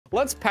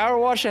Let's power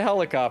wash a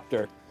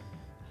helicopter.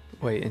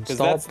 Wait,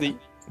 install. That's the.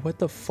 What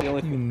the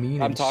fuck do you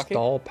mean I'm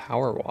install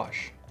power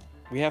wash?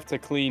 We have to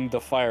clean the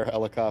fire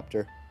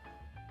helicopter.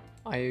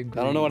 I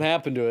agree. I don't know what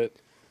happened to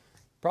it.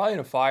 Probably in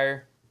a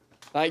fire.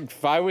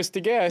 If I was to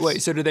guess.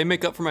 Wait, so did they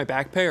make up for my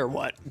back pay or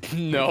what?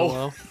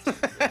 No.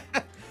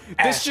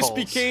 This just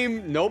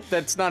became. Nope,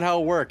 that's not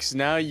how it works.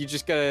 Now you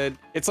just gotta.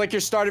 It's like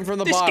you're starting from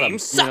the bottom.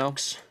 This game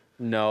sucks.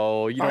 You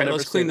know? No, you don't. All right,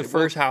 let's clean the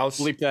first house.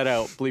 Bleep that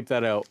out. Bleep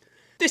that out.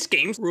 This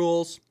game's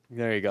rules.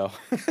 There you go.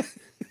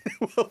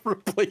 We'll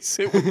replace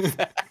it with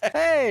that.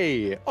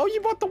 Hey! Oh,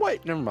 you bought the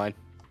white. Never mind.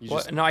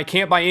 What? No, I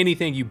can't buy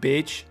anything, you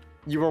bitch.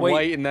 You were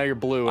white and now you're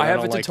blue. I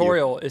have a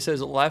tutorial. It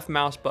says left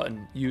mouse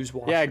button, use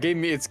washer. Yeah,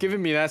 it's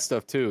giving me that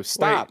stuff too.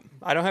 Stop. Wait,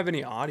 I don't have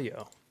any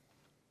audio.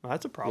 Well,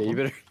 that's a problem.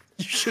 Yeah,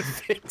 you should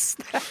fix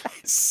that.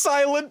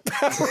 Silent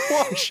power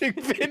washing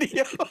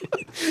video.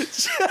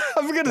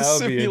 I'm gonna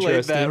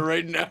simulate that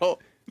right now.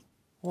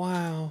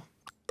 Wow.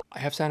 I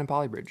have sand and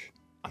poly bridge.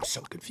 I'm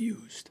so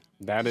confused.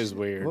 That is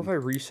weird. What if I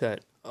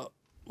reset?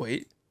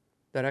 Wait.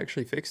 That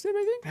actually fixed it,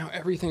 I think? Now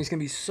everything's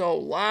gonna be so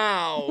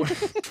loud.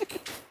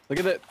 Look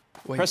at that.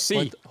 Wait, press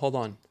C. Hold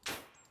on.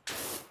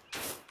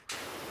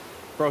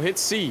 Bro, hit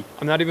C.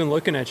 I'm not even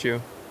looking at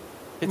you.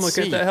 I'm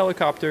looking at that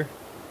helicopter.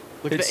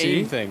 Look at the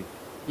aim thing.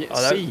 Yeah,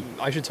 oh, C.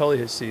 I should totally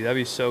hit C. That'd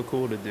be so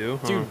cool to do.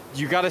 Dude,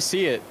 you gotta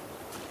see it.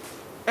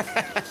 You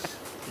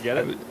get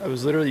it?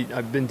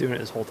 I've been doing it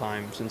this whole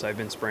time since I've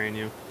been spraying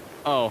you.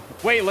 Oh.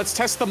 Wait, let's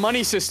test the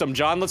money system,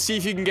 John. Let's see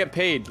if you can get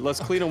paid. Let's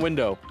clean a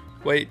window.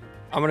 Wait,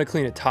 I'm gonna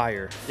clean a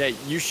tire. Yeah,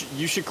 you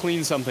should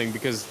clean something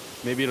because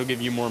maybe it'll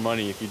give you more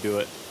money if you do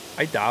it.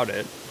 I doubt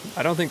it.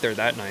 I don't think they're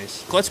that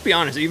nice. Let's be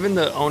honest, even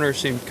the owner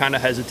seemed kind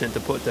of hesitant to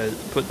put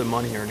the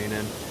money earning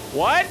in.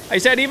 What? I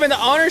said even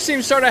the owner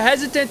seems sort of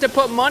hesitant to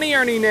put money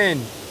earning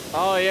in.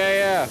 Oh,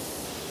 yeah.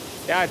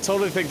 Yeah, I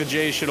totally think the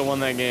Jays should have won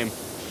that game.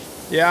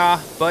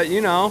 Yeah, but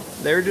you know,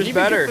 they're just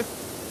better.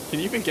 Can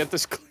you even get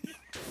this clean?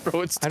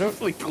 Bro, it's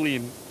totally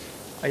clean.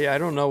 I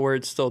don't know where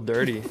it's still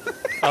dirty.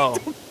 Oh,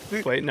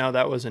 wait, no,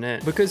 that wasn't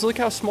it. Because look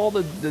how small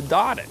the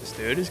dot is,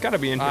 dude. It's gotta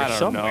be in here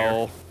somewhere. I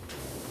don't know.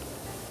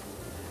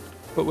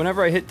 But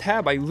whenever I hit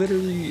tab, I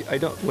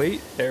don't,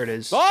 wait, there it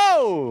is.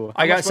 Oh!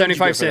 I got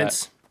 75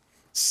 cents.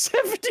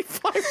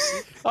 75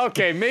 cents?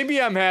 Okay,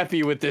 maybe I'm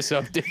happy with this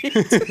update.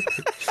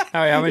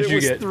 How much did you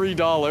get? It was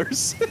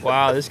 $3.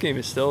 Wow, this game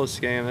is still a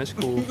scam. That's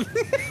cool.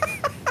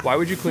 Why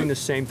would you clean the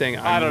same thing?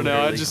 I don't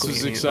know. I just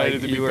was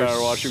excited to be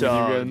power washing with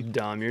you again.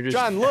 Dumb. You're just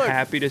John, look.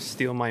 happy to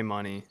steal my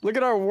money. Look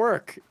at our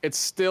work. It's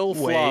still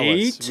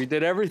flawless. We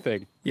did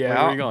everything. Yeah, where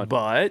are we going?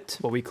 But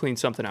we cleaned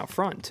something out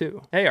front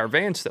too. Hey, our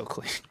van's still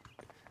clean.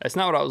 That's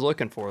not what I was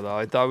looking for though.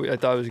 I thought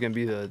it was gonna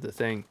be the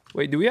thing.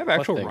 Wait, do we have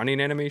actual running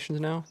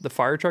animations now? The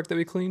fire truck that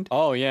we cleaned?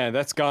 Oh yeah,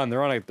 that's gone.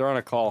 They're on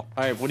a call.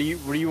 All right, what do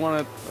you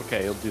want to?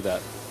 Okay, you'll do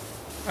that.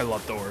 I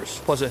love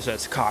doors. Plus it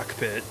says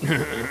cockpit.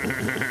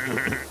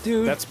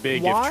 Dude, that's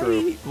big if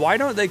true. Why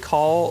don't they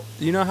call?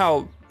 You know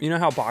how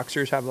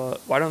boxers have a?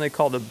 Why don't they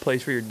call the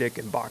place for your dick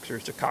in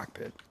boxers a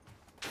cockpit?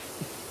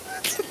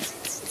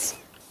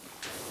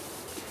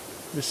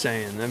 Just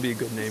saying, that'd be a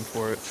good name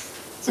for it.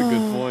 That's a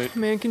good point.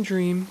 Man can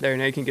dream. There,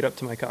 now you can get up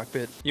to my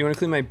cockpit. You want to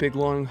clean my big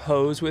long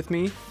hose with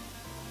me?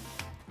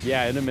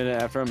 Yeah, in a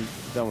minute after I'm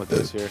done with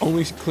this here.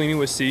 Only cleaning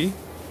with C?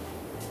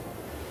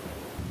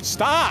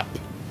 Stop!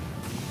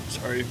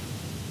 Sorry.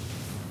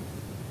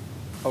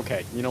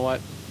 Okay, you know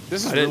what?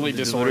 This is really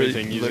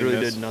disorienting using literally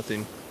this. Did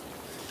nothing.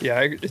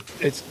 Yeah,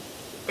 it's...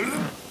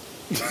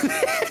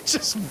 It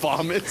just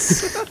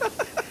vomits.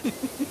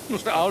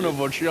 I don't know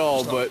about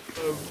y'all, but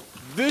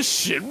this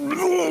shit...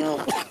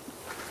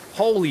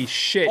 Holy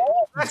shit.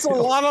 Oh, that's a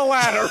lot of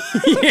ladder.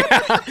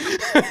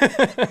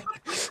 Yeah.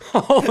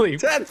 Holy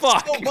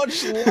fuck. So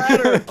much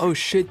ladder. Oh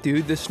shit,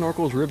 dude. This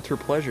snorkel's ribbed for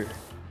pleasure.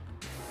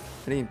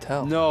 I didn't even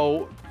tell.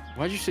 No.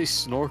 Why'd you say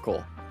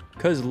snorkel?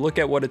 Because look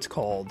at what it's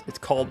called.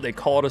 They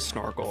call it a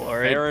snorkel, all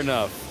right? Fair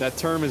enough. That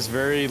term is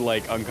very,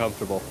 like,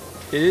 uncomfortable.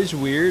 It is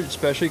weird,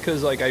 especially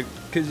because, like,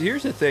 because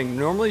here's the thing.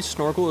 Normally,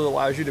 snorkel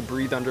allows you to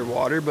breathe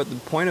underwater, but the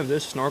point of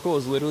this snorkel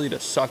is literally to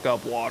suck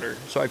up water.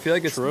 So I feel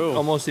like it's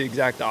almost the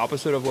exacct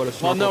opposite of what a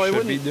snorkel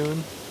should be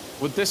doing.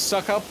 Would this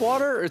suck up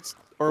water?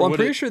 I'm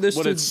pretty sure this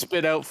would it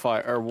spit out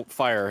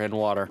fire and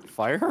water?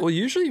 Fire? Well,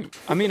 usually,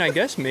 I mean, I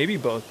guess maybe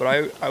both,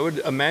 but I would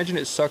imagine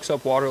it sucks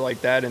up water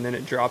like that, and then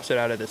it drops it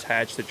out of this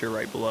hatch that you're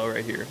right below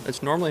right here.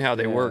 That's normally how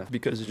they work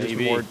because it's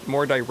just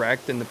more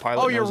direct than the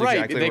pilot. Oh, you're knows right.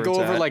 Exactly they go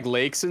over at. like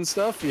lakes and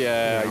stuff.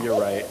 Yeah,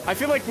 you're right. I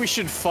feel like we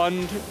should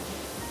fund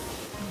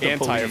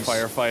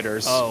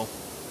anti-firefighters. Oh,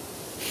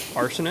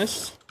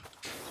 arsonists?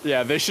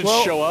 Yeah, they should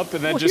show up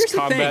and then just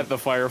combat the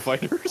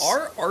firefighters.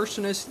 Are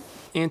arsonists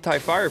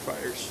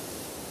anti-firefighters?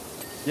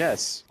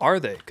 Yes. Are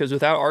they? Because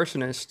without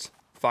arsonists,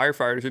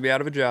 firefighters would be out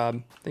of a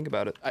job. Think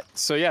about it.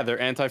 So yeah, they're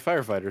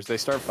anti-firefighters. They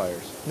start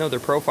fires. No, they're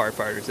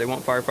pro-firefighters. They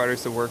want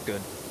firefighters to work good.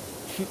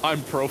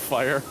 I'm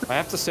pro-fire. I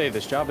have to say,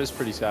 this job is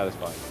pretty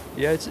satisfying.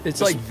 Yeah, it's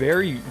like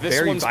very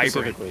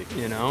vibrant.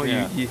 You know,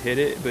 yeah. you hit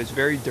it, but it's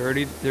very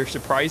dirty. There's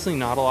surprisingly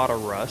not a lot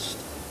of rust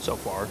so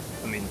far.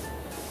 I mean,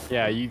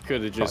 Yeah, you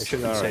could have just. I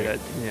shouldn't say that.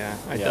 Yeah,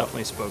 I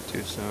definitely spoke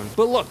too soon.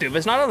 But look, dude, if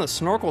it's not on the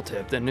snorkel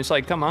tip, then it's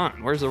like, come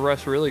on, where's the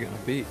rest really gonna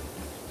be?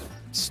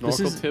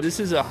 Snorkel tip. This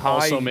is a high.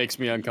 Also makes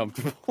me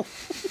uncomfortable.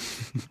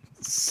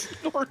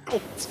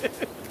 Snorkel tip.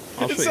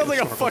 It sounds like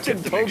a fucking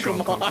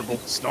Pokemon.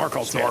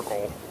 Snorkel tip.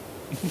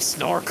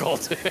 Snorkel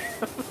tip.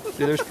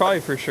 Dude, there's probably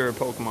for sure a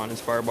Pokemon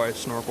inspired by a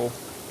snorkel.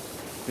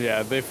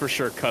 Yeah, they for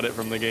sure cut it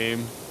from the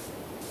game.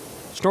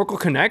 Snorkel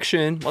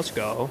connection. Let's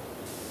go.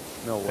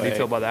 No way. How do you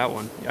feel about that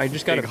one? I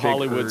just got a big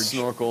Hollywood urge.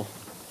 snorkel.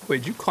 Wait,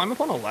 did you climb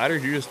up on a ladder or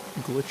did you just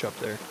glitch up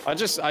there?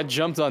 I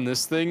jumped on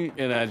this thing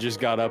and I just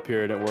got up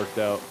here and it worked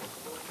out.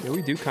 Yeah,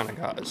 we do kind of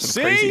got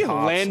some crazy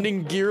hops.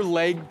 Landing gear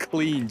leg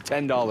clean,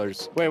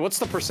 $10. Wait, what's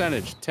the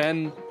percentage?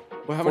 10.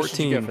 Well, how 14. much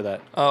did you get for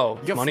that? Oh,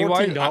 you got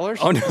money-wise? $14?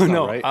 Oh,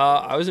 no. Right.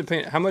 I wasn't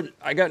paying. How much?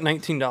 I got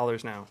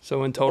 $19 now.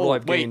 So in total,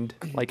 I've gained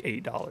like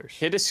 $8.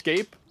 Hit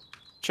escape.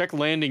 Check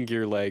landing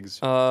gear legs.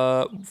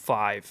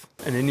 5.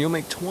 And then you'll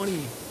make 20.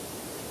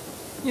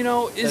 You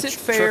know, is it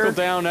fair? Trickle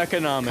down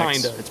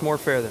economics. Kinda. It's more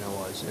fair than it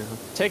was. Yeah.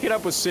 Take it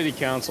up with city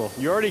council.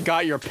 You already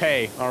got your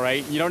pay, all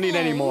right? You don't need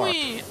any more.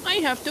 Wait, I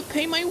have to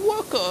pay my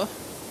worker.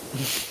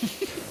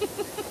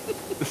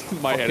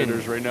 My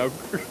editors right now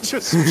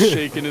just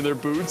shaking in their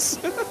boots.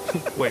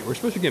 Wait, we're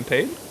supposed to get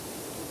paid?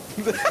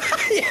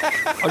 Yeah.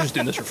 I'm just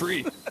doing this for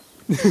free.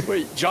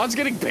 Wait, John's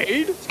getting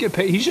paid? He's getting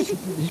paid.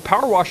 He's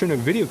power washing a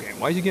video game.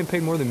 Why is he getting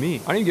paid more than me?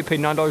 I didn't get paid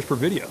 $9 per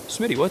video.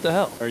 Smitty, what the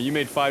hell? Or you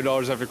made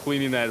 $5 after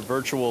cleaning that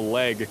virtual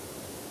leg.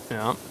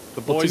 Yeah.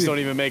 The boys don't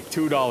even make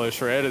 $2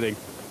 for editing.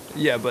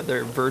 Yeah, but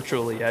they're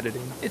virtually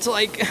editing. It's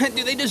like,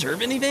 do they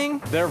deserve anything?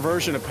 Their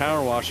version of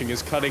power washing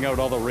is cutting out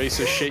all the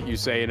racist shit you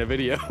say in a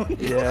video.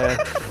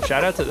 Yeah.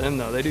 Shout out to them,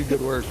 though. They do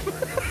good work.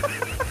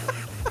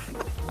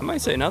 I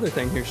might say another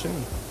thing here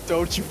soon.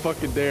 Don't you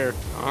fucking dare.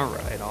 All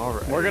right, all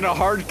right. We're gonna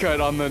hard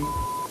cut on the...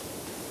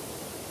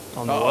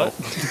 On the what?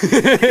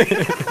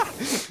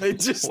 They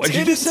just What'd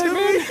you just say,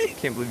 man?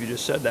 Can't believe you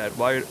just said that.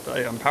 Why?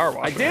 I'm power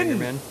washing. I didn't. Here,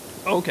 man.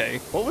 Okay.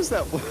 What was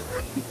that?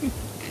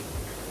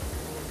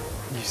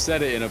 You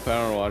said it in a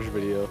power wash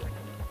video.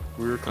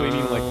 We were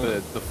cleaning like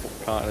the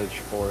cottage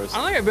forest. I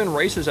don't think I've been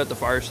racist at the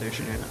fire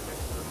station yet.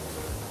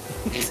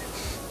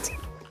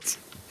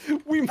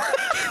 We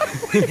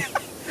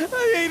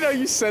I hate how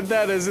you said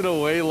that as in a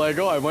way like,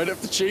 oh, I might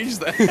have to change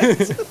that.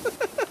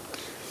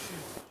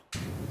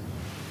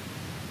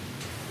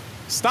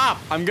 Stop!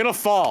 I'm gonna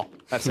fall.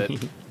 That's it.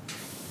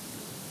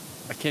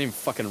 I can't even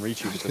fucking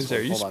reach you.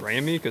 Are you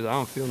spraying me? Because I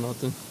don't feel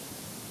nothing.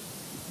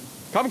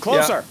 Come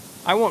closer. Yeah,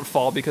 I won't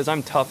fall because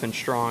I'm tough and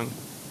strong.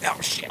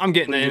 Oh shit! I'm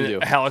getting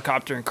in a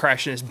helicopter and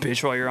crashing this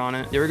bitch while you're on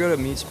it. You ever go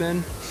to Meat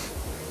Spin?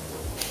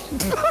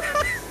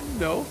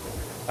 No,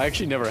 I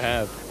actually never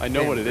have. I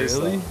know what it is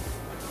though.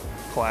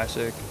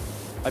 Classic.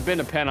 I've been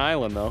to Penn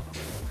Island though.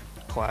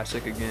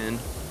 Classic again.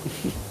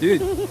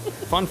 Dude,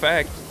 fun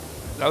fact.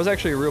 That was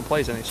actually a real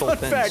place and they sold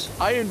pins. Fun fact,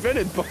 I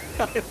invented Penn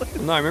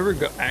Island. No, I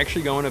remember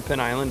actually going to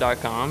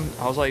PennIsland.com.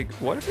 I was like,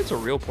 what if it's a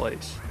real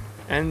place?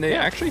 And they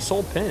actually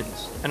sold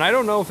pins. And I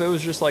don't know if it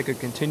was just like a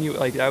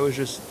like that was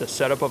just the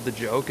setup of the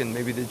joke and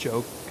maybe the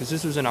joke, because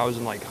this was I was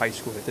in like high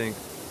school, I think.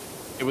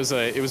 It was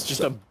just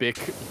a big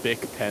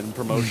pen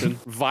promotion.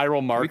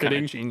 Viral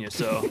marketing. Genius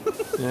though.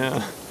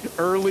 Yeah.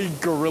 Early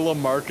guerrilla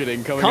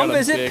marketing coming out of Come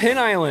visit Penn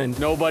Island.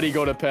 Nobody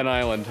go to Penn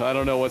Island. I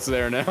don't know what's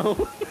there now.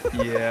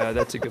 Yeah,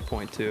 that's a good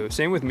point too.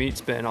 Same with Meat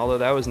Spin, although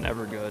that was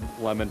never good.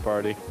 Lemon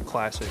Party.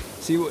 Classic.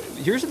 See,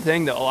 here's the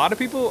thing though. A lot of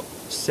people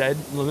said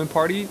Lemon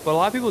Party, but a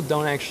lot of people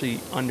don't actually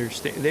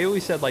understand. They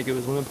always said like it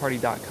was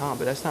lemonparty.com,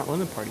 but that's not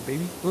Lemon Party,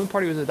 baby. Lemon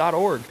Party was a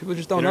 .org. People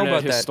just don't know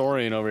about that.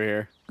 Historian over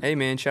here. Hey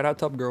man, shout out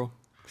Tub Girl.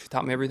 She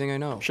taught me everything I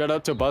know. Shout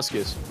out to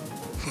Buscus.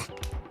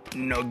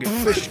 Nugget,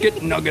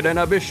 biscuit, nugget, and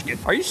a biscuit.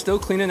 Are you still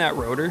cleaning that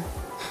rotor?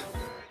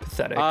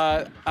 Pathetic.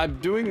 I'm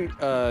doing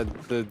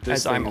this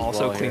as I'm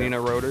also cleaning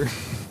a rotor.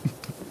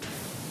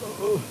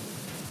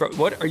 Bro,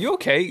 what? Are you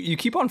okay? You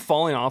keep on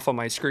falling off on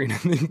my screen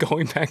and then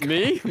going back.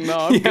 Me? No,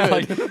 I'm good.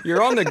 Like,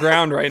 you're on the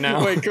ground right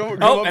now. Wait, go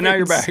oh, and now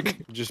you're back.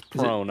 Just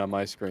prone on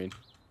my screen.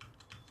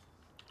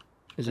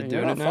 Is it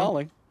doing it now?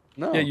 Falling.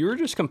 No. Yeah, you were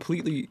just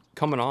completely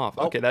coming off.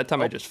 Okay, that time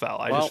I just fell.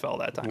 I just fell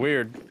that time.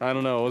 Weird. I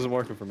don't know. It wasn't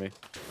working for me.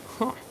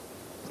 Huh.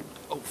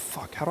 Oh,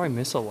 fuck. How do I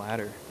miss a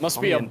ladder?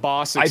 Must be a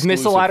boss exclusive I've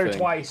missed a ladder thing.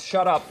 twice.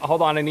 Shut up.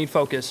 Hold on. I need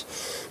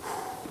focus.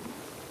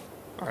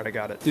 All right, I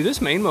got it. Dude,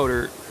 this main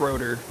rotor.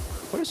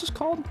 What is this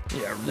called?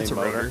 Yeah, it's a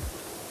rotor.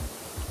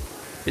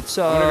 It's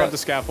I'm gonna grab the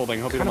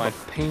scaffolding. Hope you don't mind.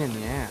 Kind of a pain in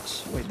the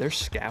ass. Wait, there's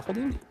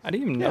scaffolding? I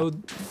didn't even know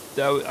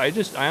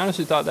that. I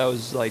honestly thought that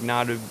was like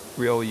not a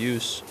real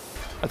use.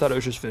 I thought it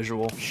was just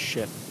visual.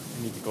 Shit.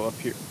 I need to go up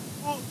here.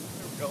 Oh,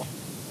 there we go.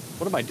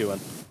 What am I doing?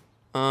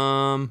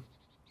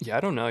 Yeah, I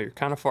don't know. You're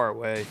kind of far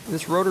away.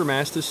 This rotor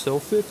mast is still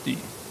 50.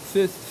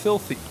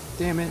 Filthy.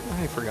 Damn it.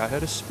 I forgot how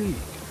to speak.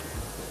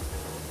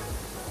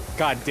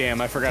 God damn,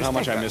 I forgot how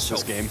much I missed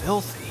this game.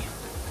 Filthy.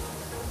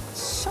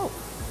 So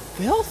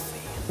filthy.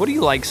 What do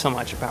you like so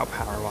much about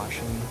power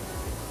washing?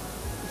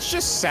 It's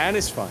just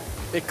satisfying.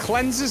 It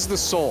cleanses the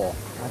soul.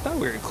 I thought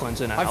we were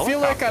cleansing a I feel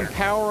like I'm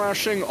power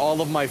washing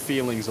all of my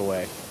feelings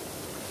away.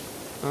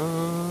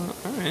 All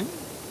right.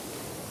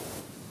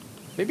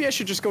 Maybe I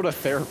should just go to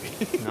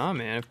therapy. Nah,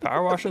 man. If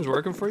power washing's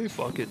working for you,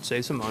 fuck it.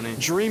 Save some money.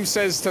 Dream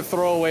says to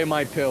throw away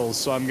my pills,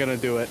 so I'm gonna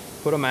do it.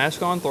 Put a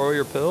mask on, throw away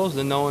your pills,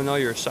 then no one know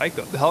you're a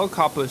psycho. The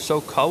helicopter is so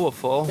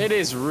colorful. It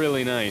is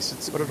really nice.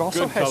 It's but it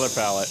also good color has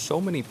palette.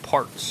 So many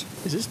parts.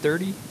 Is this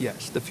dirty?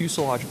 Yes. The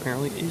fuselage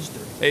apparently is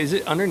dirty. Hey, is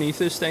it underneath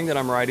this thing that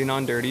I'm riding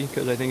on dirty?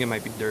 Because I think it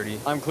might be dirty.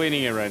 I'm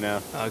cleaning it right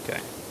now. Okay.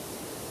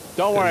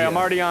 Don't worry, I'm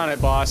already on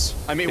it, boss.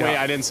 I mean, Yeah. wait,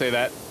 I didn't say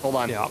that. Hold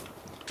on. Yeah.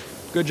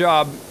 Good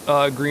job,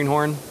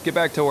 Greenhorn. Get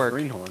back to work.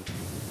 Greenhorn.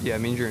 Yeah, it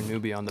means you're a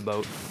newbie on the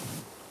boat.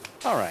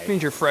 All right. It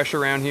means you're fresh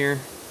around here.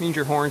 It means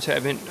your horns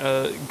haven't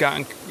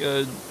gotten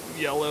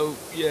yellow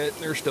yet.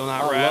 They're still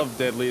not I wrapped. love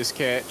Deadliest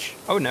Catch.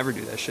 I would never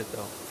do that shit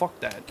though. Fuck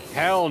that.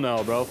 Hell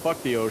no, bro.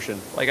 Fuck the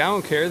ocean. Like I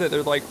don't care that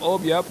they're like, oh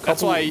yep,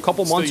 That's why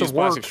couple still months use of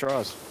work. plastic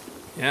straws.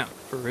 Yeah,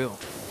 for real.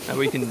 That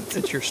way you can.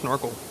 It's your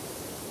snorkel.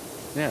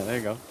 Yeah, there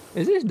you go.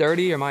 Is this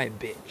dirty or am I a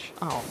bitch?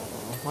 Oh,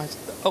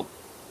 oh,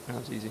 that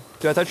was easy.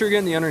 Dude, I thought you were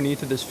getting the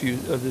underneath of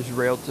this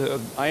rail.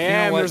 I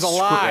am. There's a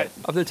lot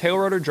of the tail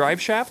rotor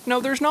drive shaft. No,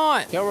 there's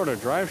not. Tail rotor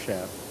drive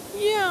shaft.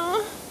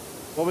 Yeah.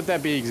 What would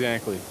that be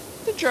exactly?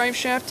 The drive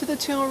shaft to the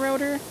tail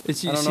rotor.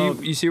 It's I don't know.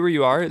 you see where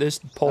you are? This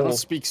pole. I don't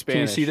speak Spanish.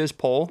 Can you see this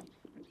pole?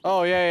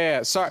 Oh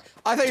yeah. Sorry,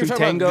 I thought you were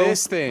talking Tango? about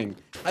this thing.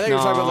 I thought you were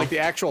talking about like the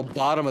actual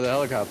bottom of the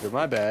helicopter.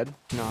 My bad.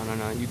 No,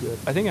 you good.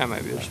 I think I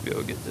might be able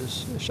to get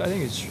this. I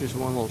think it's just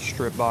one little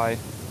strip by.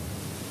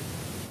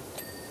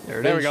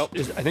 There we go.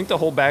 I think the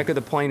whole back of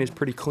the plane is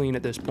pretty clean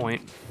at this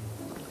point.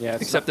 Yeah.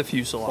 Except the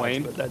fuselage,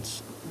 plane? but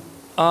that's.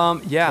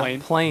 Yeah,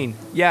 plane.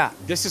 Yeah.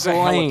 This is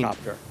plane. a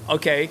helicopter.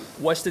 Okay,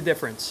 what's the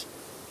difference?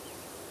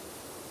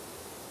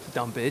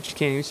 Dumb bitch,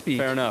 can't even speak.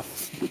 Fair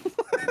enough.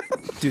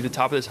 Dude, the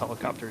top of this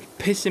helicopter is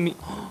pissing me.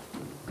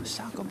 A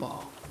soccer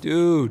ball.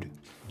 Dude.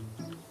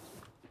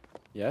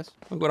 Yes?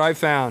 Look what I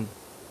found.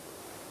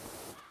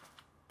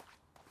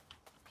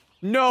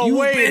 No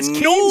way, it's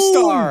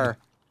Keemstar!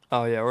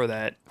 Oh, yeah, or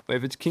that. Wait,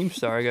 if it's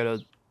Keemstar, I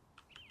gotta...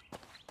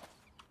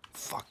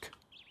 Fuck.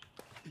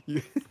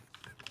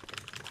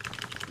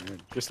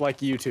 Just like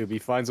YouTube, he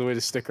finds a way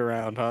to stick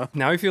around, huh?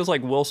 Now he feels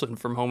like Wilson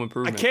from Home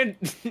Improvement. I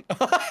can't...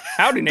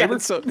 Howdy, neighbor.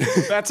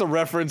 That's a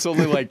reference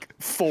only like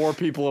 4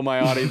 people in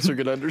my audience are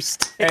gonna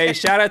understand. Hey,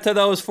 shout out to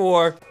those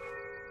 4.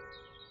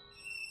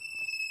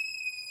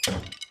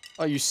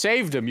 Oh, you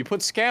saved him. You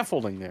put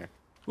scaffolding there.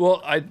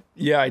 Well, I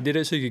did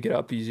it so you could get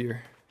up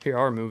easier. Here,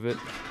 I'll remove it.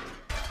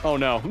 Oh,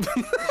 no.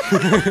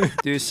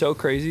 Dude, it's so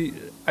crazy.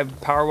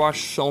 I've power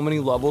washed so many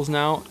levels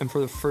now, and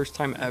for the first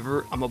time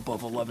ever, I'm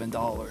above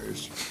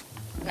 $11.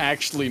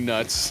 Actually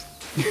nuts.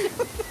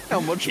 How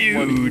much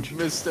money you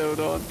missed out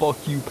on.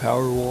 Fuck you,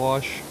 power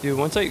wash. Dude,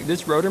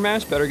 this rotor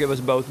mass better give us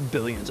both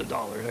billions of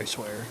dollars, I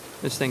swear.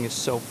 This thing is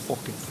so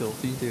fucking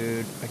filthy,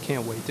 dude. I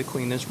can't wait to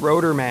clean this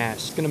rotor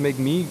mass. It's gonna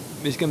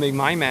make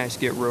my mass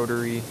get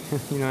rotary.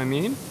 You know what I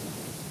mean?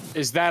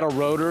 Is that a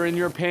rotor in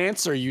your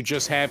pants, or are you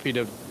just happy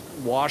to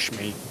wash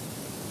me?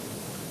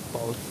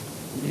 Both.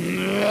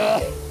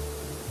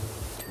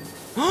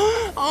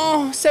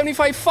 Oh,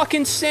 75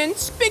 fucking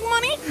cents. Big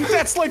money.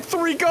 That's like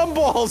 3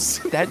 gumballs.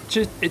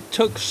 It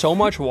took so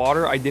much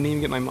water, I didn't even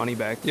get my money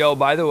back. Yo,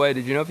 by the way,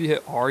 did you know if you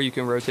hit R, you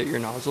can rotate your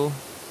nozzle?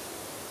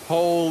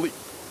 Holy.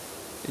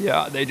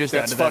 Yeah, they just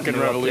That's added that fucking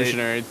new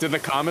revolutionary. update. Did the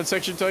comment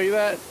section tell you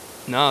that?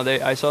 No,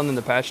 I saw them in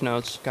the patch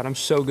notes. God, I'm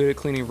so good at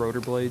cleaning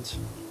rotor blades.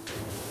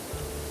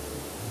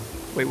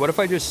 Wait, what if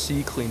I just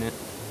clean it?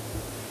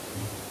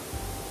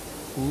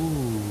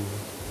 Ooh.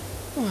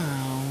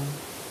 Wow.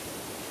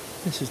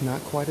 This is not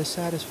quite as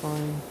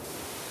satisfying.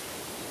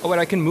 Oh, wait,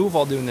 I can move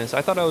while doing this.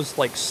 I thought I was,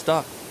 like,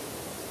 stuck.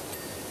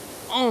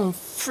 Oh,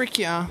 frick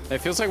yeah. It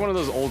feels like one of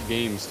those old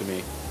games to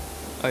me.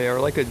 Oh, yeah, or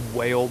like a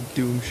way old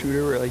Doom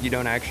shooter where, like, you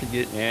don't actually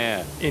get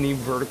any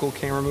vertical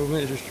camera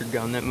movement. It's just your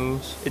gun that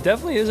moves. It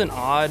definitely is an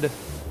odd...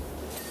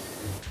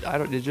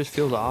 it just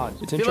feels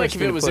odd. It's I feel like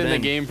if it was in the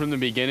game from the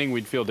beginning,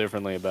 we'd feel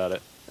differently about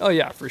it. Oh,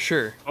 yeah, for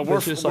sure. But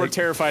we're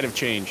terrified of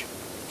change.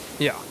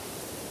 Yeah.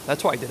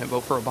 That's why I didn't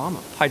vote for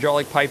Obama.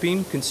 Hydraulic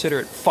piping,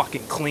 consider it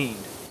fucking cleaned.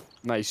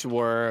 Nice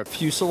work.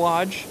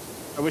 Fuselage.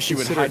 I wish you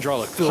would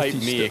hydraulic pipe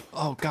me.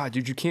 Oh god,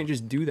 dude, you can't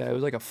just do that. It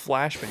was like a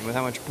flashbang with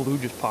how much blue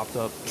just popped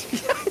up. I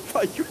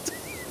thought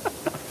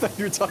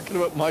you were talking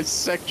about my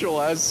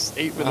sexual ass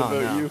statement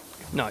about you.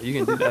 No, you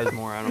can do that as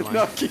more. I don't mind.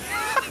 No, keep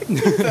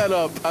that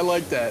up. I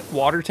like that.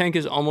 Water tank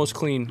is almost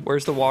clean.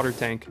 Where's the water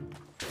tank?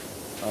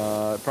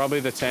 Probably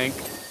the tank.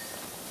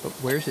 But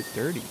where's it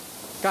dirty?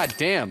 God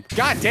damn.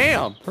 God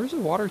damn! Where's the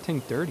water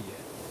tank dirty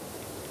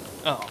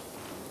at? Oh.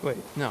 Wait,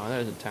 no, that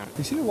isn't town.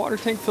 You see the water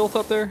tank filth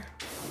up there?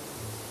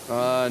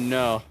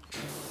 No.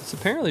 It's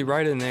apparently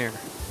right in there.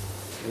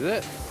 Is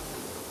it?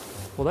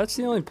 Well, that's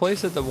the only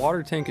place that the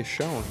water tank is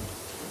showing.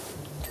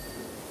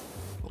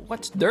 But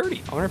what's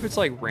dirty? I wonder if it's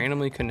like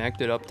randomly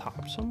connected up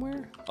top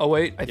somewhere. Oh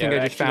wait, I think I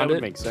just found it.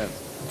 That would make sense.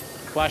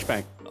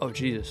 Flashbang. Oh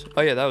Jesus.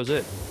 Oh yeah, that was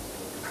it.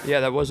 Yeah,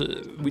 that was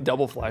we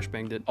double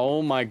flashbanged it.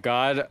 Oh my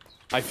god.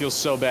 I feel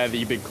so bad that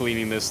you've been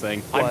cleaning this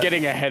thing. What? I'm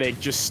getting a headache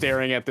just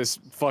staring at this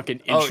fucking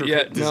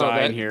intricate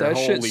design here. That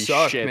Holy shit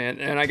sucked, man.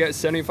 And I got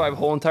 75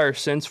 whole entire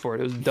cents for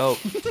it. It was dope.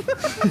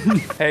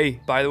 Hey,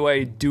 by the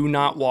way, do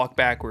not walk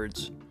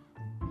backwards.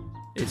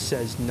 It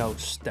says no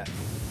step.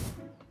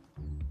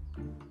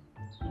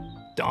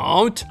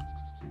 Don't.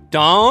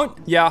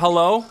 Yeah,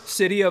 hello?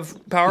 City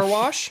of Power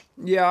Wash?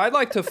 Yeah, I'd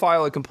like to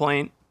file a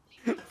complaint.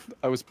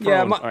 I was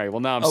prone. All right,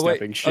 well now I'm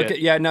stepping. Shit. Okay,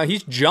 yeah, no,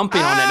 he's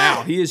jumping on it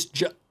now. He is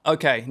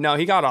okay, no,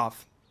 he got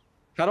off.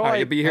 How do All right,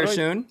 you'll be here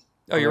soon?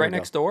 Oh, you're right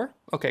next door?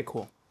 Okay,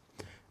 cool.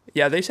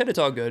 Yeah, they said it's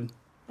all good.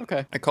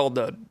 Okay. I called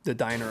the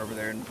diner over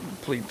there and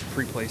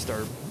pre-placed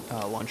our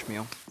lunch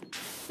meal.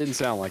 Didn't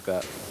sound like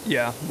that.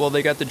 Yeah, well,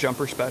 they got the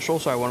jumper special,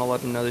 so I want to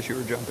let them know that you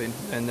were jumping.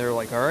 And they're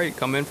like, all right,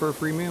 come in for a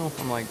free meal.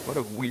 I'm like, what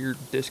a weird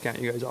discount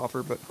you guys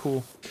offer, but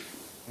cool.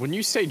 When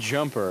you say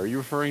jumper, are you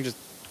referring to...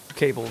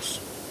 Cables.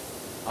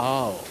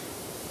 Oh.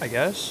 I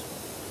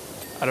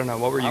guess? I don't know,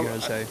 what were you going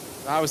to say?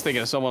 I was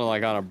thinking of someone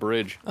like on a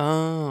bridge.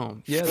 Oh,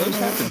 yeah, those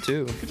happen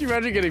too. Could you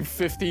imagine getting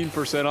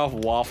 15% off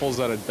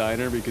waffles at a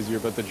diner because you're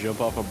about to jump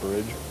off a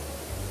bridge?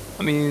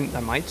 I mean,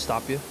 that might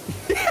stop you.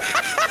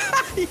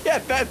 Yeah,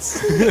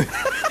 that's...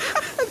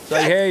 It's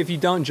like, hey, if you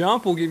don't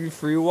jump, we'll give you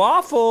free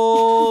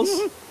waffles.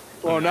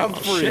 Well, not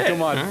free. Shit.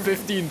 Come on,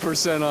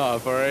 15%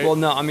 off, all right? Well,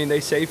 no, I mean,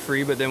 they say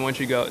free, but then once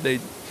you go,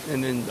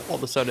 and then all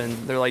of a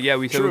sudden, they're like, yeah,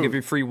 we said we'll give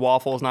you free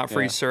waffles, not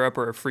free syrup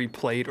or a free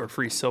plate or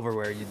free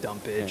silverware, you dumb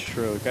bitch. Yeah,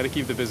 true. Got to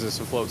keep the business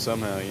afloat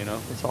somehow, you know?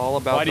 It's all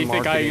about Why do you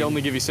think marketing. I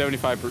only give you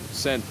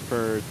 75%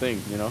 per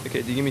thing, you know?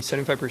 Okay, do you give me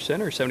 75%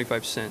 or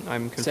 75 cents?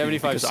 I'm confused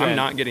 75 because cent. I'm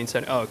not getting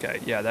 70. Oh, okay,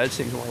 yeah, that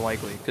seems more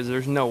likely because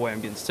there's no way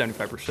I'm getting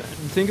 75%.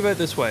 Think of it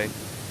this way.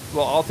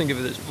 Well, I'll think of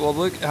it this. Well,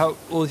 look how.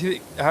 Well,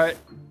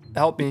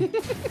 help me.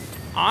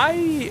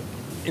 I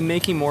am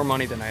making more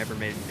money than I ever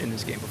made in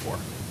this game before.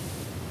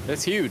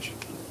 That's huge.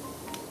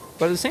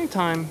 But at the same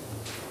time,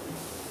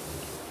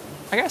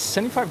 I got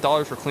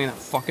 $75 for cleaning that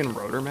fucking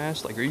rotor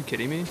mast. Like, are you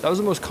kidding me? That was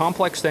the most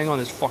complex thing on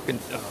this fucking...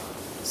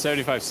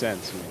 75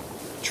 cents.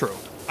 True.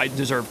 I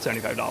deserved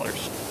 $75.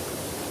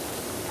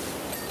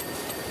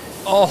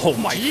 Oh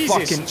my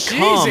fucking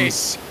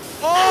Jesus!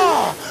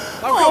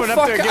 Oh! I'm coming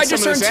up there and I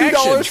just earned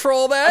 $2 for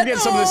all that. I'm getting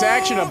some of this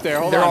action up there.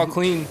 Hold They're on. all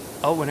clean.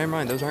 Oh, well, never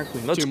mind. Those aren't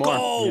clean. Let's Two go.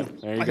 more. Yeah,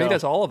 there you I go. think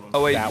that's all of them.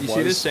 Oh, wait. That You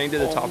see this thing to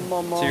the top,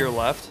 mama. to your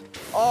left?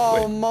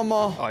 Oh, Wait.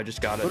 mama. Oh, I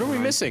just got it. What are we Never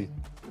mind. missing?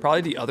 Probably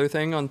the other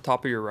thing on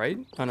top of your right.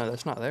 Oh, no,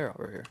 that's not there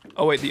over here.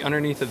 Oh, wait. The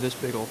underneath of this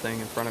big old thing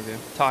in front of you.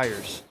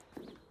 Tires.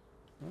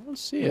 I don't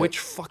see it. Which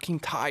fucking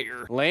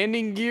tire?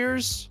 Landing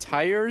gears,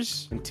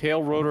 tires, and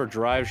tail rotor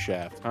drive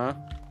shaft, huh?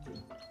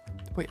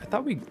 Wait, I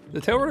thought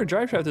the tail rotor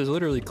drive shaft is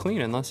literally clean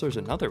unless there's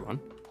another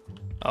one.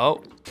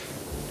 Oh.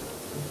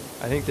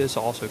 I think this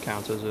also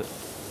counts as it.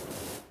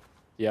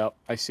 Yep,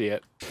 I see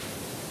it.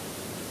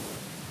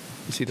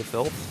 You see the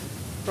filth?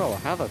 Bro,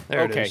 how the...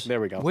 There it okay, is. there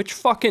we go. Which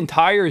fucking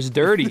tire is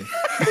dirty?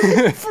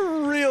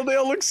 For real, they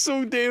all look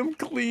so damn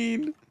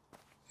clean.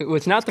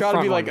 It's not the front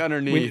gotta be one. like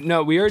underneath.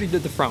 No, we already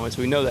did the front one, so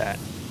we know that.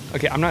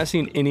 Okay, I'm not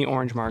seeing any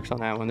orange marks on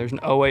that one. There's no...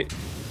 Oh, wait.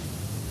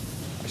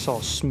 I saw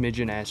a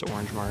smidgen-ass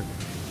orange mark.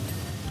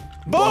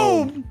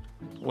 Boom!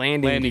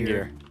 Landing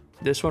gear.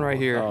 This one right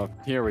here. Oh,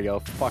 here we go.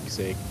 Fuck's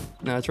sake.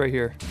 No, it's right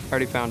here. I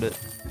already found it.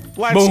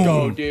 Let's Boom.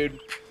 go, dude.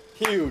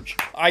 Huge.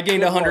 I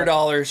gained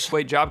 $100.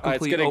 Wait, job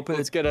complete. Right,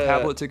 Open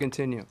tablet to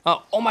continue.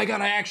 Oh my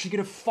god, I actually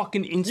get a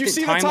fucking instant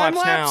see the time lapse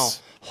now.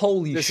 time-lapse?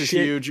 Holy This shit. is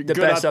huge. The Good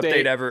best update.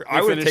 update ever. They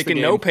I would have finished the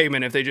taken no game.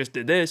 payment if they just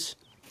did this.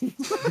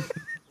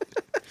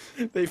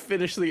 They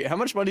finished the... How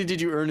much money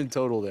did you earn in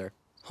total there?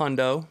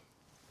 Hundo.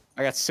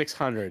 I got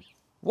 600.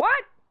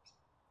 What?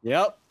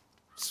 Yep.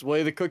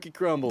 Sway the cookie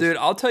crumbles. Dude,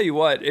 I'll tell you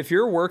what. If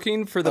you're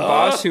working for the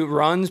boss who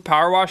runs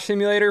Power Wash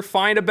Simulator,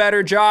 find a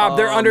better job.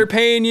 They're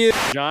underpaying you.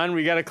 John,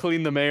 we gotta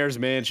clean the mayor's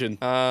mansion.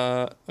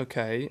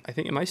 Okay. I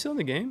think, am I still in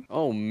the game?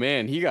 Oh,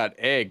 man, he got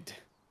egged.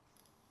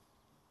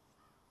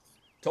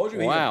 Told you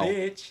Wow. he's a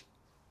bitch.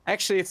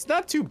 Actually, it's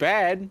not too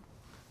bad.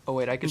 Oh,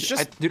 wait, I can It's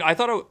just- dude, I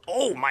thought it was,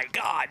 oh my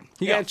god.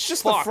 He Yeah, got it's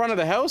just fucked. the front of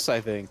the house, I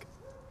think.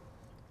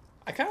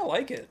 I kind of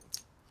like it.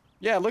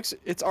 Yeah, it looks...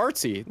 It's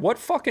artsy. What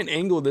fucking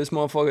angle did this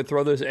motherfucker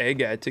throw this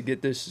egg at to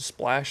get this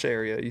splash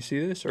area? You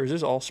see this? Or is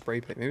this all spray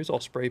paint? Maybe it's all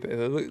spray paint.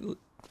 Look,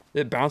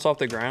 it bounced off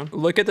the ground.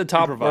 Look at the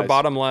top or Improvise.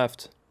 bottom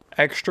left.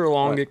 Extra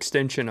long What?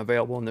 extension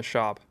available in the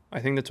shop. I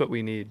think that's what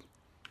we need.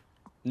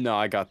 No,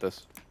 I got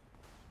this.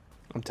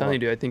 I'm telling you,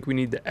 dude, I think we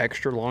need the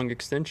extra long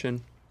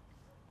extension.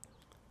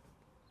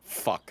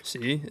 Fuck.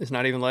 See? It's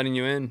not even letting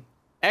you in.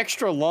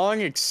 Extra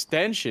long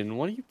extension?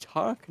 What are you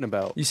talking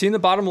about? You see in the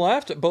bottom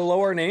left?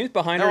 Below our names?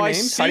 Behind No, our I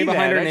names? see Hiding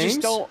behind that. our I names?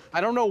 just don't...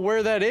 I don't know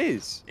where that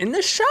is. In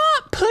the shop,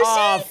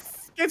 pussy!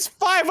 It's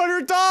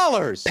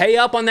 $500! Pay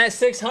up on that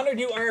 600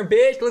 you earned,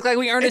 bitch. Look like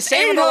we earned It's a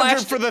sale in the 800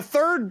 last... for the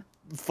third...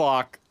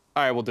 Fuck.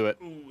 Alright, we'll do it.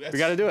 We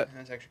gotta do it.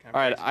 That's actually kind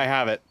of Alright, I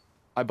have it.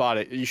 I bought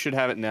it. You should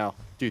have it now.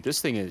 Dude,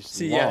 this thing is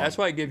See, long. yeah, that's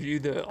why I give you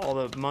all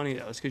the money,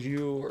 though. It's because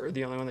you are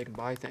the only one that can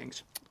buy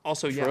things.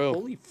 Also, yeah,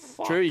 holy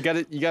fuck. True, you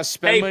gotta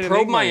spend money. Hey,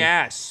 probe my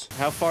ass.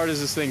 How far does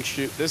this thing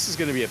shoot? This is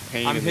gonna be a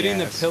pain in the ass. I'm hitting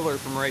the pillar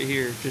from right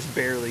here, just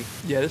barely.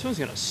 Yeah, this one's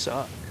gonna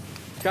suck.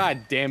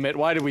 God damn it,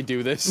 why did we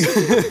do this?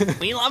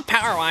 We love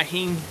power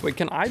washing. Wait,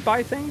 can I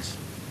buy things?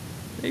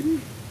 Maybe?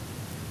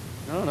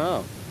 I don't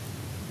know.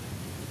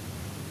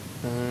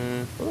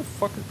 What the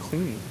fuck are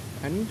cleaning?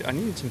 I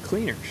needed some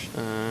cleaners.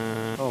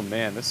 Oh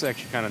man, this is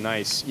actually kind of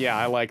nice. Yeah,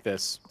 I like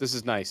this. This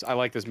is nice. I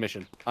like this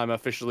mission. I'm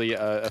officially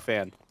a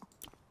fan.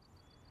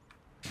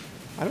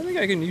 I don't think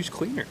I can use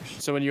cleaners.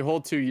 So when you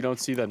hold 2, you don't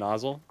see the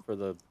nozzle for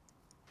the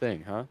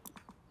thing, huh?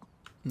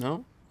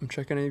 No, I'm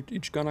checking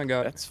each gun I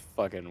got. That's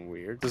fucking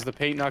weird. Does the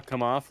paint not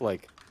come off?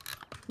 Like,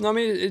 no, I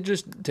mean, it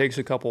just takes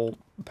a couple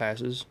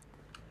passes.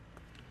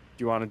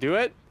 do you want to do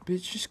it?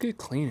 Bitch, just get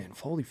cleaning.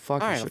 Holy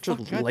fuck, you're such a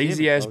God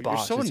lazy damn it, ass bro.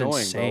 boss. You're so it's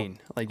annoying, insane.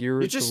 bro. Like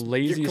you're just the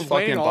laziest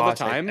complaining fucking all boss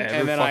the time, I've ever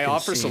and then I fucking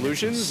offer seen.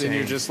 solutions, and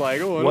you're just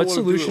like, oh, I don't what wanna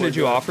solution do it did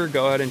you offer?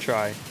 Go ahead and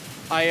try.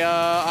 I You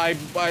know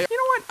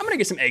what? I'm gonna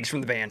get some eggs from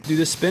the van. Dude,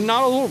 the spin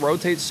nozzle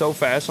rotates so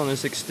fast on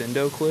this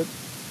extendo clip.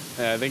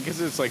 Yeah, I think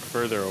because it's like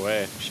further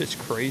away. Shit's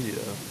crazy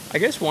though. I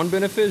guess one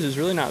benefit is it's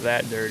really not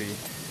that dirty.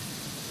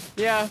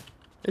 Yeah.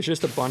 It's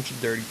just a bunch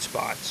of dirty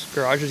spots.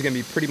 Garage is gonna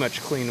be pretty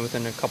much clean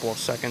within a couple of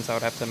seconds, I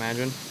would have to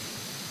imagine.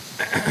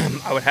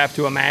 I would have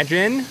to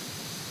imagine.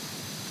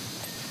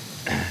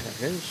 There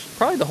it is.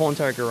 Probably the whole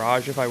entire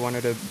garage if I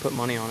wanted to put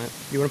money on it.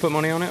 You want to put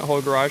money on it?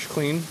 Whole garage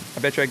clean? I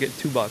bet you I get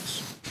 $2.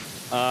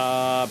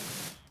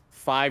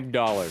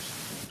 $5.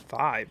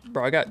 5?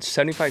 Bro, I got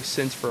 75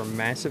 cents for a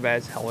massive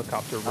ass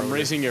helicopter rotor. I'm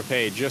raising your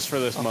pay just for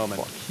this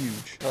moment. Fuck,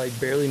 huge. I like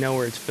barely know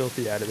where it's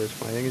filthy out of this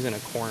one. I think it's in a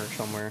corner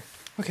somewhere.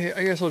 Okay,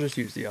 I guess I'll just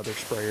use the other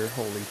sprayer.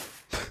 Holy.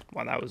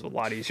 Wow, that was a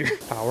lot easier.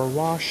 Power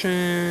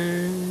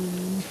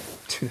washing.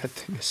 Dude, that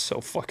thing is so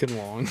fucking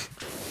long.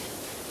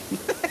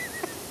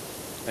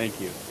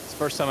 Thank you. It's the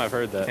first time I've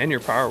heard that. And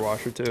your power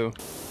washer, too.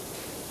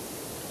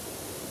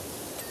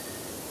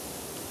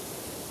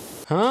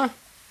 Huh?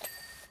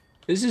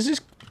 This is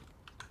just...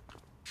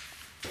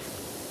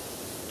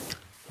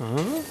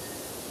 Huh?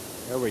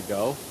 There we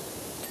go.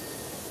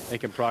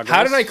 Making progress.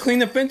 How did I clean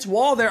the fence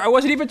wall there? I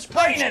wasn't even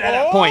spraying it at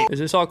that point. Is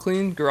this all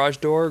clean? Garage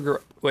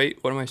door? Wait,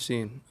 what am I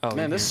seeing? Oh,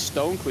 man, this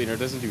stone cleaner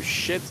doesn't do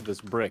shit to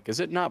this brick. Is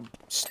it not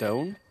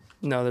stone?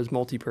 No, there's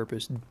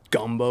multi-purpose.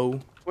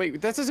 Gumbo. Wait,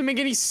 that doesn't make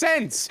any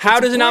sense. How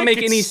does it not make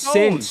any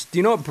sense? Do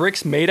you know what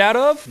brick's made out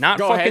of? Not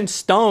fucking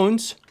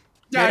stones.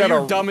 Yeah,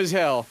 you're dumb as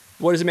hell.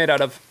 What is it made out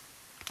of?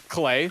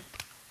 Clay.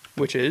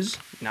 Which is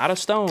not a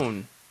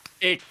stone.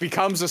 It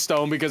becomes a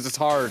stone because it's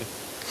hard.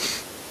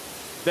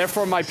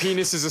 Therefore, my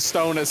penis is a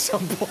stone at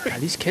some point.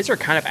 God, these kids are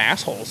kind of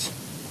assholes.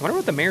 I wonder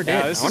what the mayor did.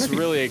 Yeah, this is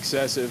really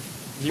excessive.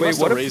 He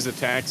must have raised the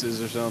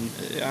taxes or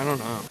something. I don't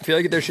know. I feel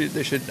like they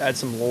should add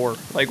some lore.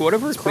 Like, what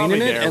if we're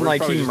cleaning it and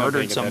like he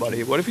murdered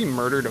somebody? What if he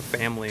murdered a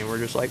family and we're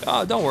just like,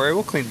 oh, don't worry,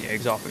 we'll clean the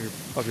eggs off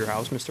of your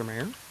house, Mr.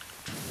 Mayor.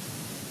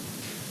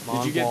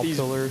 Did you get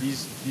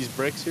these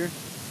bricks here?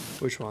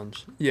 Which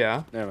ones?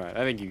 Yeah. Never mind.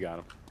 I think you got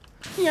them.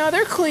 Yeah,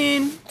 they're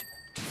clean.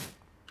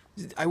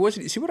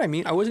 See what I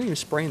mean? I wasn't even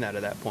spraying that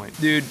at that point.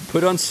 Dude,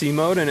 put on C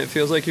mode and it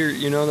feels like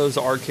you know those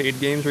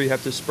arcade games where you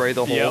have to spray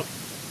the hole? Yep.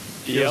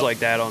 Feels like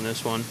that on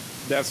this one.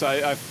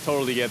 I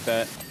totally get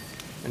that.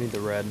 I need the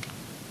red.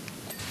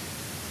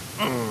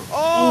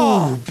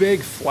 Oh! Ooh,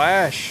 big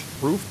flash.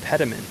 Roof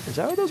pediment. Is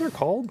that what those are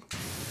called?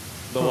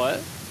 The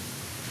what?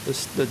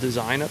 The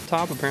design up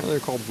top. Apparently they're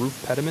called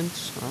roof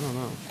pediments. I don't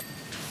know.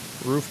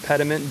 Roof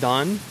pediment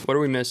done. What are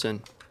we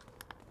missing?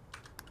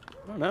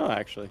 I don't know,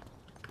 actually.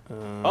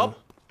 Oh!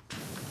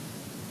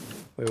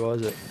 Wait, what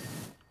was it?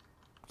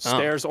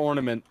 Stairs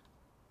ornament.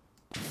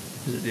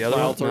 Is it the other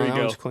one? No, that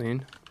one's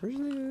clean. Where's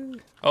the...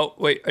 Oh,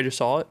 wait, I just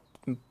saw it.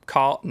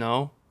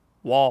 No.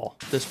 Wall.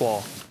 This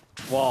wall.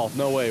 Wall.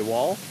 No way.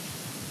 Wall?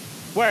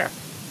 Where?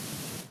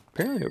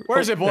 Apparently.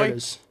 Where's it, boy?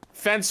 It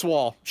fence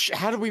wall.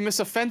 How did we miss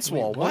a fence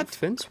wall? What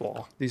fence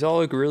wall? These all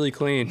look really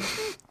clean.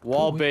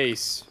 Wall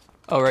base.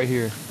 Oh, right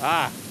here.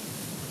 Ah.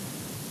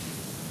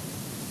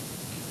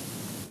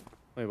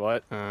 Wait,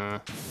 what?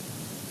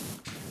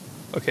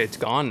 Okay, it's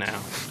gone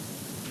now.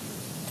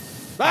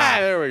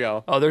 There we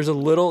go. Oh, there's a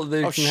little...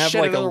 They can have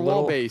like a little...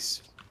 wall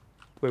base.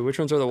 Wait, which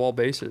ones are the wall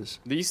bases?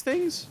 These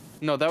things?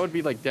 No, that would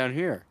be like down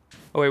here.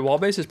 Oh wait, wall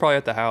base is probably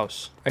at the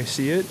house. I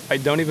see it. I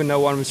don't even know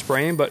what I'm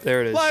spraying, but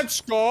there it is.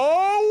 Let's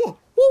go!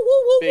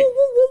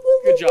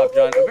 Good job,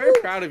 John. I'm very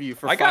proud of you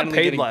for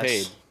finally getting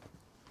paid.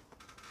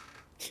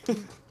 I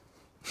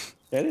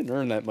didn't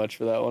earn that much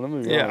for that one. I'm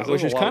gonna be honest.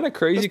 Which is kind of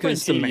crazy because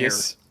it's the mayor.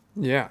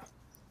 Yeah.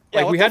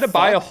 Like we had to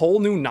buy a whole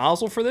new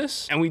nozzle for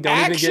this, and we don't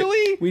even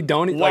get. We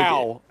don't.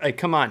 Wow. Like,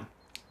 come on.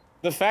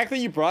 The fact that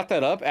you brought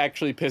that up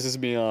actually pisses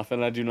me off,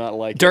 and I do not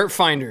like it. Dirt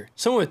finder.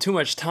 Someone with too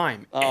much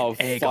time and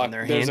egg fuck. on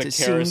their hands There's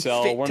a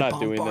carousel. We're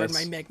not doing this.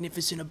 My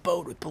magnificent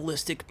abode with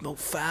ballistic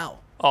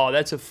foul. Oh,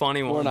 that's a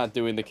funny one. We're not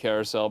doing the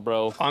carousel,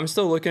 bro. I'm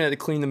still looking at the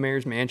clean the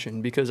mayor's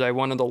mansion because I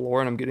wanted the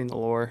lore and I'm getting the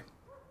lore.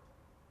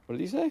 What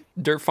did he say?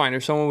 Dirt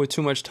finder, someone with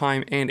too much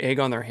time and egg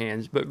on their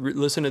hands, but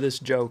listen to this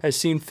joke, has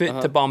seen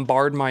fit to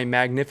bombard my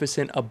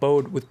magnificent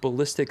abode with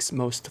ballistics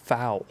most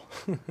foul.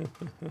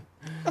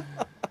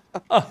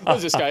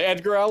 Who's this guy,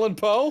 Edgar Allan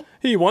Poe?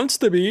 He wants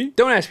to be.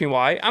 Don't ask me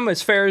why. I'm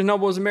as fair as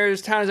noble as a married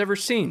as town has ever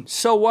seen.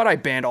 So what? I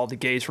banned all the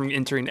gays from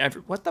entering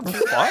every... What the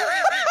fuck?